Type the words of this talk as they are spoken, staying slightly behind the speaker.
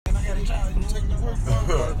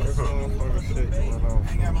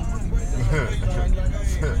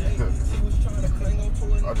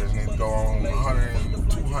I just need to go on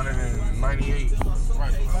 298.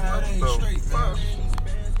 Right. 5 days straight,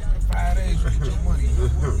 5 days to get your money.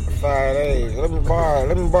 5 days. Let me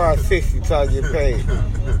borrow 60 till I get paid.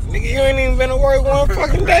 Nigga, you ain't even been to work one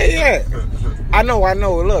fucking day yet. I know.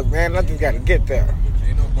 Look, man, I just gotta get there.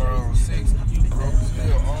 Ain't no borrow on 60. You broke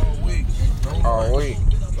still all week. All week.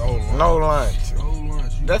 No lunch.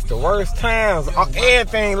 That's the worst times.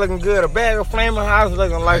 Everything looking good. A bag of Flaming House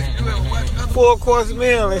looking like full course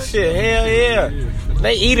meal and shit. Hell yeah.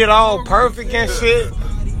 They eat it all perfect and shit.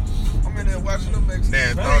 I'm in there watching them make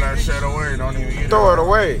then throw that shit away. Don't even eat it. Throw it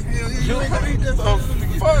away.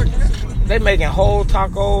 Fuck. They making whole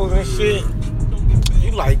tacos and shit.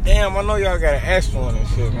 You like, damn, I know y'all got an extra one and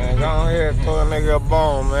shit, man. Go on here and throw a nigga a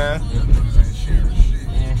bone, man.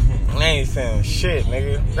 They ain't saying shit,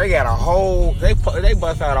 nigga. They got a whole, they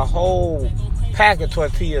bust out a whole pack of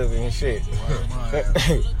tortillas and shit.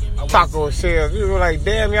 Taco shells. You were like,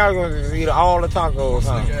 damn, y'all gonna just eat all the tacos,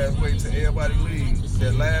 huh? Nigga ass wait till everybody leaves.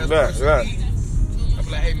 That last look. I be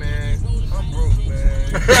like, hey man, I'm broke,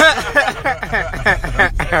 man.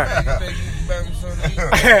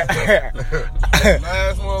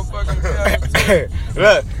 Last motherfucking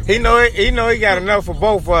look, he know he got enough for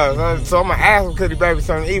both of us. So I'm gonna ask him could he baby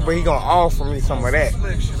something to eat, but he gonna offer me some of that.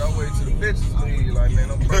 Slick shit. I wait till the bitches leave. Like,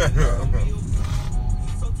 man, I'm broke.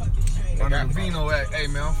 My nigga Vino act, hey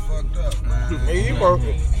man, I'm fucked up, man. Nigga,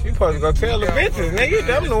 you supposed to go tell the bitches, nigga.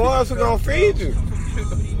 Them the ones who gonna feed you.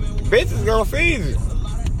 Bitches gonna feed you.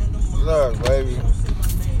 Look, baby.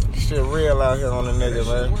 Shit real out here on the nigga,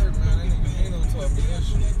 man.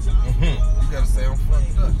 You gotta say I'm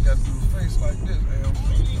fucked up. You gotta do a face like this, man.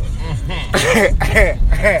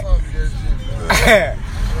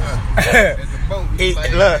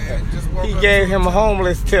 He gave him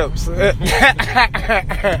homeless tips.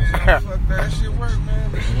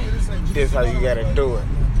 This how you gotta do it.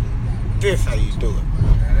 This how you do it.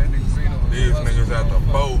 These niggas at the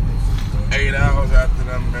boat 8 hours after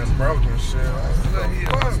them been broken shit.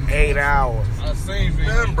 8 hours. I seen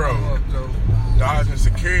them broke. Dodging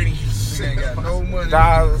security. Ain't got no money.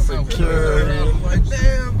 Dodging security. Like,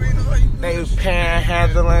 damn, Vino, they was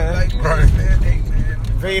panhandling. Like,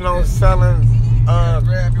 Vino selling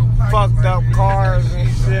fucked up cars and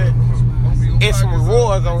shit. It's some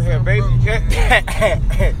rewards on here, baby. I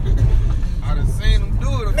done seen them do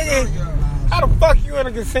it. Nigga, how the fuck you in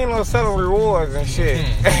a casino selling rewards and shit?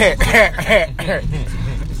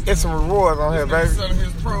 It's some rewards on here, baby. Selling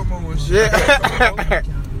his promo and shit. Yeah.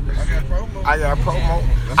 I got promo.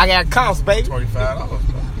 I got comps, baby. $25.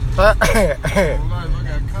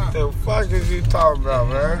 The fuck is you talking about,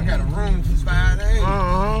 man? I got a room for 5 days.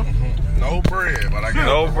 No bread, but I got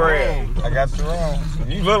no bread. I got the room.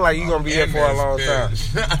 You look like you gonna be here for a long time.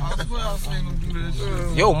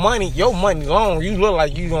 Your money long. You look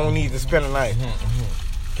like you gonna need to spend a night.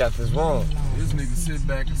 Got this room. This nigga sit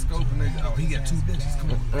back and scope a nigga. Oh, he got 2 bitches.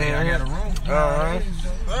 Come on. Hey, I got a room.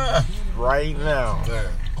 Right now.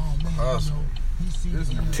 Hustle.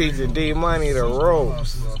 Teaching D Money the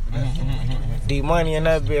ropes. D Money and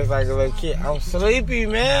that bitch like a little kid. I'm sleepy,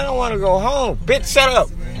 man. I want to go home. Bitch, shut up.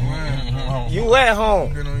 You at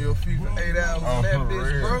home. Been on your feet for 8 hours. That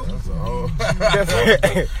bitch, bro.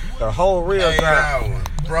 The whole real 8 hours,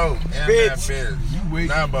 bro. Bitch.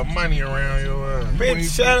 Nothing but money around your ass. Bitch,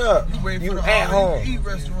 shut up. You at home. Eat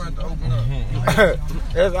restaurant to open up.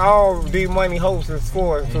 That's all D Money hopes is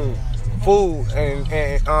for too. Food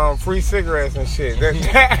and free cigarettes and shit. Let's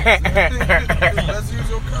use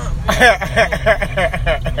your cup.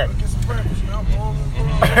 Get some breakfast, man.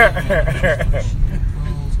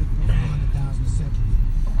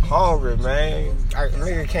 I'm hungry, man.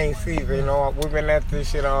 Nigga can't see, you know. We've been at this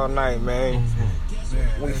shit all night, man.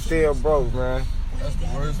 We still broke, man. That's the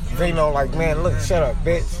worst. They know, like, man, look, shut up,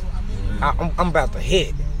 bitch. I'm about to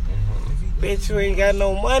hit. Bitch, you ain't got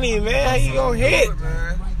no money, man. How you gonna hit?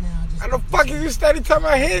 How the fuck is you steady talking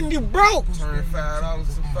about hitting? You broke. Turn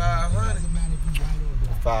 $5 to $500.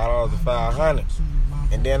 $5 to $500.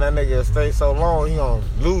 And then that nigga stay so long, he gonna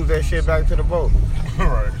lose that shit back to the boat.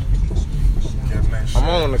 Right. I'm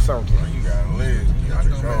on to something. You gotta live. You gotta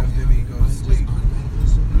go. Didn't even go to sleep.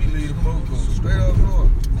 We leave the boat going straight up north.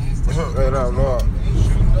 Straight up north.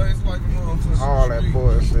 All that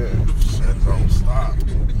bullshit. Shit don't stop.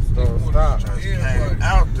 Don't stop. Just came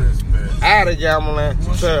out this bitch. Out of gambling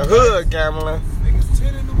to hood gambling. Niggas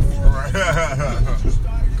 10 in the morning. Right.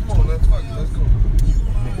 Come on, let's go.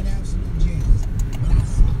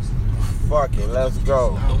 Fuck it, let's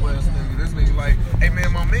go. The West nigga This nigga like, hey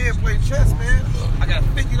man, my man play chess, man. I got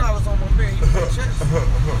 $50 on my man. He play chess.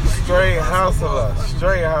 Straight hustler.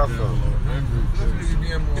 Straight hustler. This nigga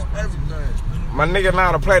damn on everything. My nigga know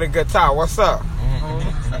how to play the guitar. What's up?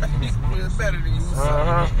 He's better than you.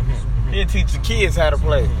 He'll teach the kids how to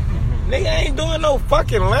play. Nigga ain't doing no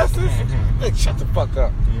fucking lessons. Nigga, shut the fuck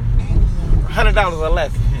up. $100 a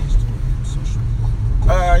lesson.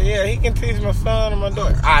 Yeah, he can teach my son and my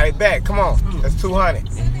daughter. Alright, bet. Come on. That's $200.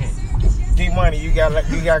 D-Money, you got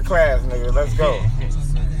class, nigga. Let's go.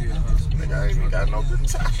 Nigga, I ain't got no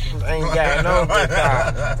guitar. Ain't got no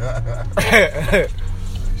guitar.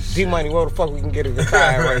 D-Money, where the fuck we can get a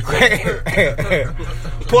guitar right quick?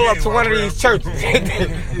 Pull up to one of these churches.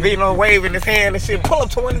 Vino waving his hand and shit. Pull up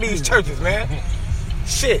to one of these churches, man.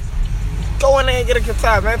 Shit. Go in there and get a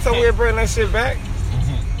guitar, man. Tell we'll bring that shit back.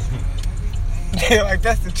 Yeah, like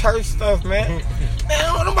that's the church stuff, man.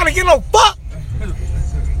 Man, don't nobody get no fuck.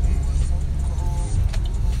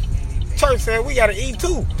 Church said we gotta eat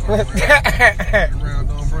too. Around,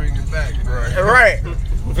 don't bring it back, bro. Right.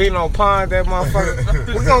 Vino pawned that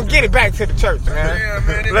motherfucker. We gonna get it back to the church, man. Yeah,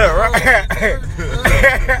 man. Look, right.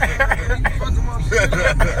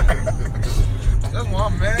 That's why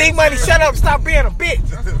I'm mad. D-Money, shut up. Stop being a bitch.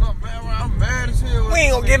 That's what I'm mad. I'm mad as hell. We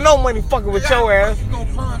ain't gonna get no money fucking with your ass. You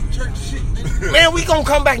gonna pawn the church shit, nigga. Man, we gonna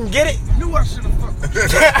come back and get it. Knew I should have fucked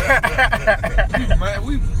with you. Man,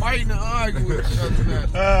 we fighting and arguing with each other now.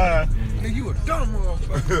 Nigga, you a dumb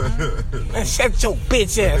motherfucker. Man, shut your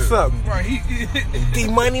bitch ass up. Right,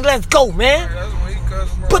 D-Money, let's go, man. That's when he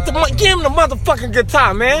cussed Put the give him the motherfucking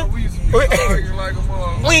guitar, man. We used to be arguing like a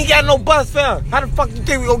motherfucker. We ain't got no bus fare. How the fuck you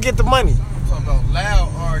think we gonna get the money? I'm talking about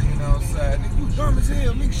loud arguing outside. Nigga, you dumb as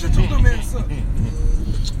hell. Nigga, shut your dumb ass up.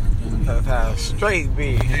 That's how straight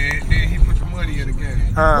be. Then he put the money in the game.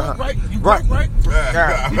 You broke, right? You broke, right?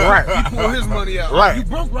 Right. He pulled his money out. Right. You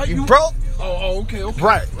broke, right? You broke? Oh, okay.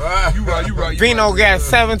 Right. You right. Vino got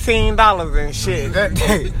 $17 and shit.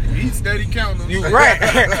 He's steady counting them. You right.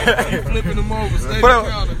 He flipping them over, steady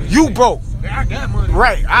counting them. You broke. I got money.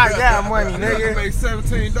 Right. I got money, I nigga. made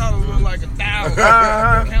 $17 look like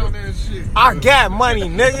 $1,000. Counting that shit. I got money,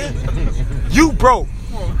 nigga. You broke.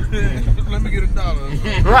 Let me get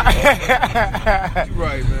 $1. Right. You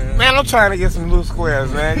right, man. Man, I'm trying to get some loose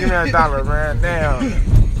squares, man. Give me $1, man. Damn.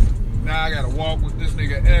 Now I gotta walk with this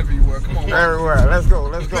nigga everywhere. Come on, walk. Everywhere. Let's go.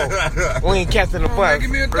 We ain't catching the Come on, bus. man, give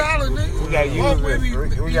me $1, nigga. We gotta use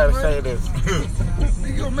this. We gotta say this.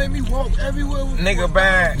 Nigga gonna make me walk everywhere with Nigga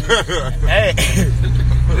buying. Hey.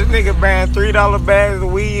 This nigga buying $3 bags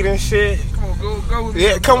of weed and shit. Come on, go with me.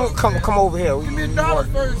 Yeah, come over here. Give me $1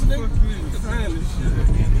 first, nigga.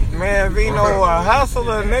 Man, Vino a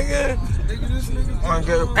hustler, nigga. Nigga, this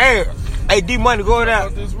nigga. Hey, D-Money, go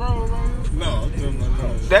down. This road, right? No, I'm talking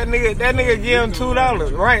about That nigga give him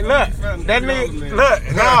 $2. Right, look. That nigga, look.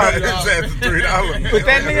 No. It's $3. But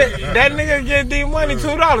that nigga give D-Money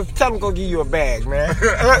 $2. Tell him go give you a bag, man.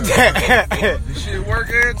 This shit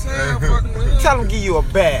work every time, fucking with him. Tell him give you a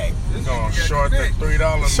bag. This gonna short the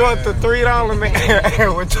 $3. Short the $3, man.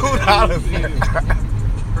 With $2.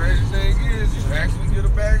 Crazy thing is, you actually get a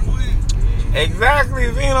bag of weed. Exactly.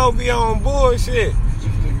 Vino be on bullshit.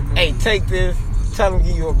 Hey, take this. Tell him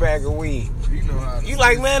give you a bag of weed. You know how You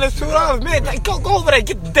like, man, it's $2, man. Like, go over there,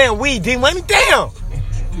 get the damn weed, D-Money. Damn.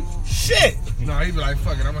 Shit. No, he be like,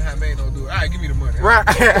 fuck it, I'm gonna have Mano do it. All right, give me the money. Right.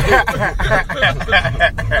 Fuck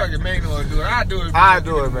it, Mano do it. I'll do it. I'll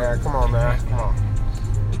do it, man. Come on, man. Come on.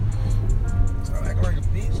 So I act like a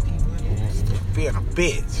bitch, D-Money. Being a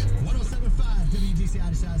bitch.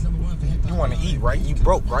 You want to eat, right? You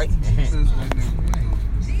broke, right?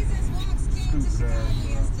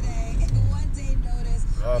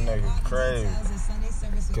 That nigga crazy.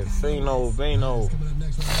 Casino Vino.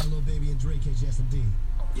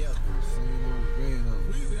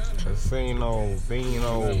 Casino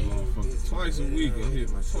Vino. Twice a week and hit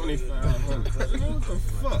like 2,500. What the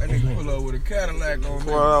fuck? That nigga pull up with a Cadillac on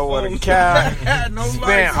me. Well, with a cat. No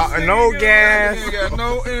Spent license. no gas. Nigga got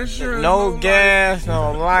no insurance. No gas,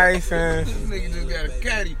 no license. This nigga just got a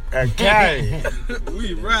caddy. A caddy.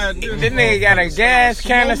 We ride this. This nigga got a gas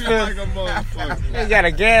canister. Like a motherfucker. He got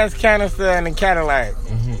a gas canister and a Cadillac.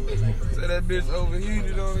 So that bitch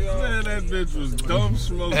overheated on y'all. Man, that bitch was dumb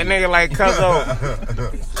smoking. That nigga like,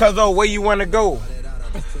 Cuzzo, where you want to go?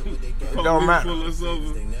 Don't matter. Pull us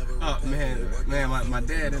over. Oh, man, my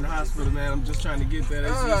dad in the hospital, man. I'm just trying to get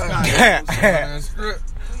that. Script.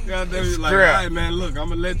 Goddamn, he's like, all right, man, look, I'm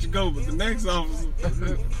gonna let you go, but the next officer,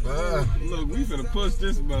 look, we finna push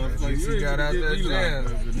this motherfucker. He got out that jam.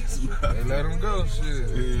 They let him go, shit.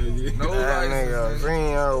 Yeah. No That nigga license.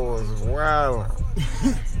 Vino was wild.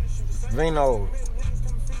 Vino,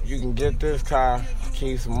 you can get this car,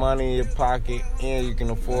 keep some money in your pocket, and you can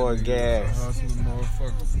afford gas. Hustling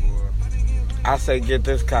motherfucker, boy. I say get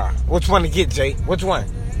this car. Which one to get, Jay? Which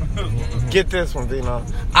one? Get this one, Vino. All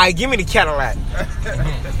right, give me the Cadillac.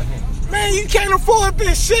 Man, you can't afford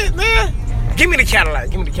this shit, man. Give me the Cadillac.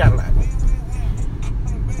 Give me the Cadillac.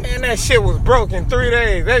 Man, that shit was broke in 3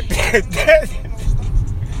 days. That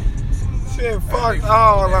shit fucked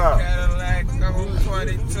all up. Cadillac,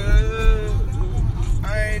 22.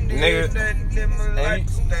 I ain't did nothing like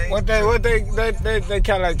What they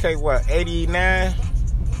Cadillac take what? 89?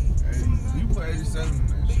 You put 87 in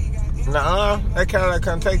that shit. Nuh-uh. That Cadillac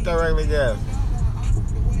couldn't take that regular gas.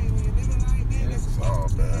 It's all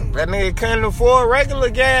bad. That nigga couldn't afford regular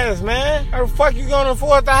gas, man. How the fuck you gonna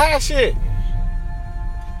afford the high shit?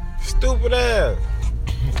 Stupid ass.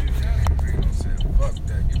 Fuck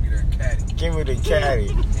that. Give me that caddy. Give me the caddy.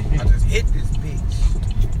 I just hit this bitch.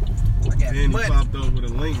 I got Then he money. popped up with a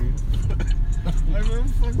Lincoln. Like, man,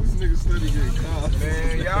 fuck this nigga study getting caught.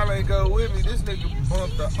 Man, y'all ain't go with me. This nigga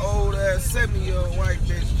bumped the old ass 70-year-old white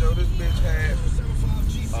bitch, Joe. This bitch had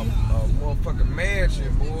a motherfucking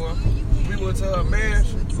mansion, boy. We went to her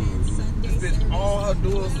mansion. This bitch, all her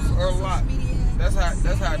doors was unlocked. That's how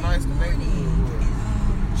nice the neighborhood was.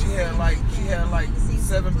 She had like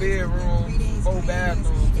 7 bedrooms, 4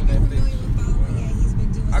 bathrooms in that bitch.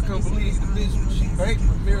 I couldn't believe the bitch she banked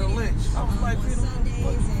with Merrill Lynch. I was like, what the fuck you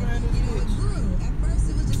find this bitch?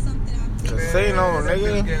 Casino,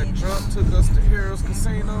 nigga. Got drunk, took us to Heroes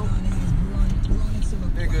Casino.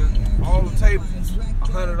 Nigga, all the tables,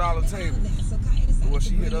 $100 tables. Well,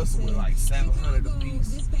 she hit us with like 700 a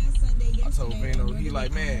piece. I told Vino, he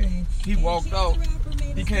like, man, he walked off.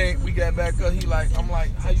 He came, we got back up. He like, I'm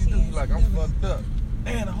like, how you do? He like, I'm fucked up.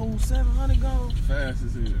 Man, the whole 700 gone. Fast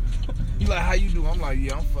as hell. He like, how you do? I'm like,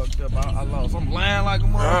 yeah, I'm fucked up. I lost. I'm lying like a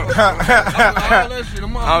motherfucker. All that shit,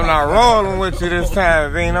 I'm not rolling with you this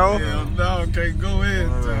time, Vino. Yeah, no, can't go in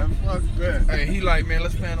time. Fuck that. Hey, he like, man,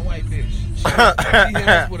 let's find a white bitch. He hit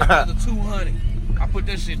us with another 200. I put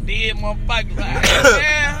that shit dead, motherfucker. Like,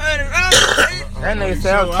 That nigga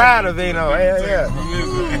said, I'm tired of Vino. Yeah.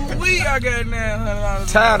 I got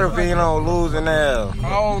 $900. Tired of Vino losing ass.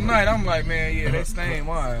 All night, I'm like, man, yeah, they stained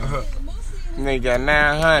mine. Nigga got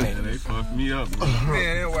 900. Yeah, they fucked me up, bro.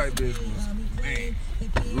 Man, that white bitch was, man.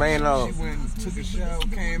 Man, She went and took a shower,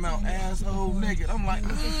 came out asshole naked. I'm like,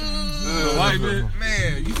 White bitch?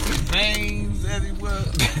 man, you see veins everywhere.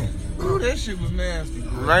 Ooh, that shit was nasty.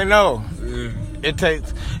 Bro. right now. Yeah. It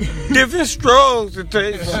takes different strokes. It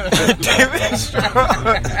takes different strokes.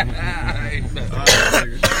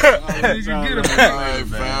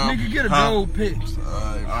 Nigga, get a gold pick.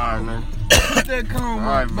 Alright, man. Put that comb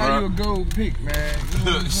on, buy you a gold pick, man.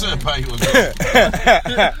 Should buy you a gold.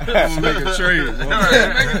 I'm gonna make a trade, bro.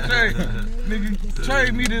 Right, make a trade. Nigga,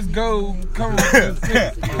 trade me this gold, come with this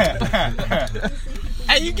pick.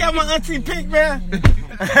 Hey, you got my auntie pick, man?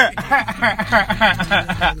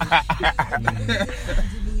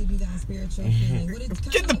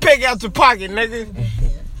 Get the pick out your pocket, nigga.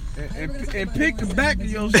 And pick the back of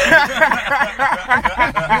your shit. That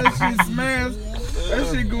shit smashed. That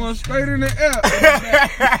shit going straight in the air.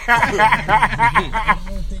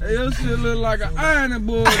 Hey, your shit look like an ironing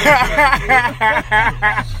board.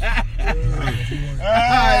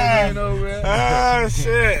 Oh,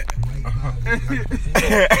 shit.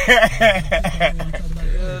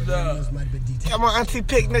 Got my auntie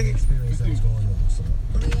pick, nigga.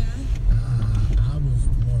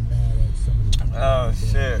 Oh,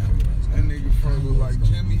 shit. That nigga from look like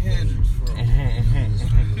Jimi Hendrix from.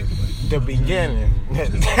 The beginning.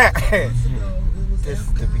 This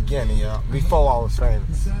is the beginning, y'all. Before I was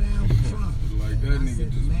famous. Like that nigga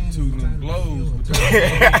just tooting them blows.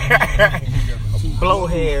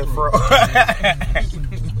 Blowhead, bro.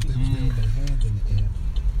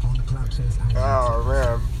 Oh,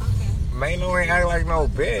 man. Mano ain't act like no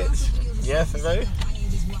bitch yesterday.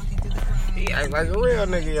 He act like a real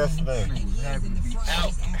nigga yesterday.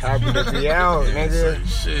 Happy to be out, nigga.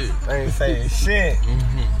 Shit. I ain't saying shit.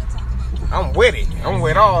 I'm with it. I'm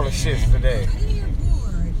with all the shits today.